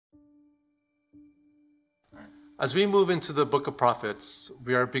As we move into the book of prophets,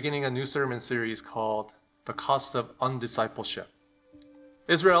 we are beginning a new sermon series called The Cost of Undiscipleship.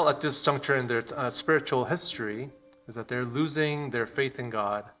 Israel at this juncture in their spiritual history is that they're losing their faith in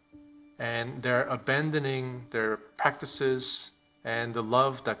God and they're abandoning their practices and the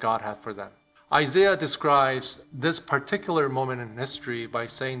love that God had for them. Isaiah describes this particular moment in history by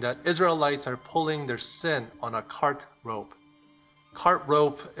saying that Israelites are pulling their sin on a cart rope. Cart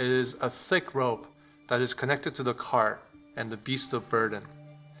rope is a thick rope that is connected to the cart and the beast of burden.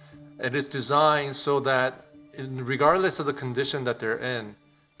 It is designed so that regardless of the condition that they're in,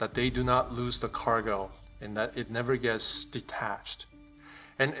 that they do not lose the cargo and that it never gets detached.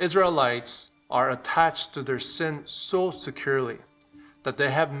 And Israelites are attached to their sin so securely that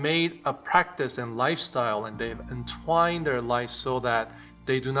they have made a practice and lifestyle, and they've entwined their life so that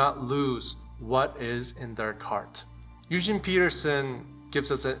they do not lose what is in their cart. Eugene Peterson gives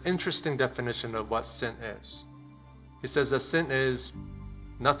us an interesting definition of what sin is. He says that sin is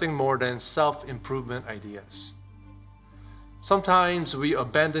nothing more than self-improvement ideas. Sometimes we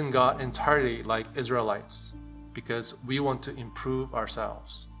abandon God entirely like Israelites because we want to improve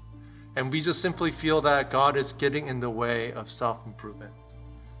ourselves. And we just simply feel that God is getting in the way of self-improvement.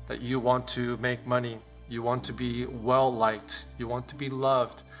 That you want to make money, you want to be well-liked, you want to be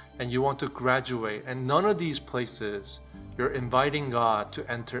loved, and you want to graduate. And none of these places you're inviting God to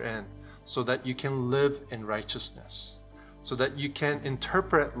enter in so that you can live in righteousness, so that you can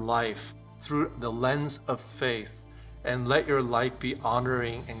interpret life through the lens of faith and let your life be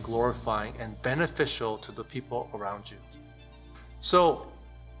honoring and glorifying and beneficial to the people around you. So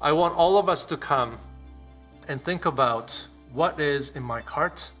I want all of us to come and think about what is in my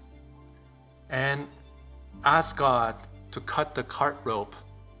cart and ask God to cut the cart rope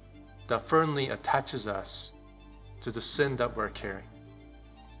that firmly attaches us to the sin that we're carrying.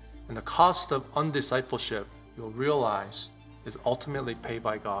 And the cost of undiscipleship, you'll realize, is ultimately paid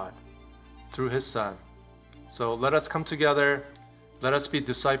by God through His Son. So let us come together, let us be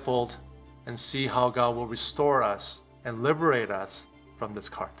discipled, and see how God will restore us and liberate us from this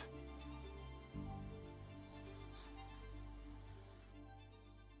cart.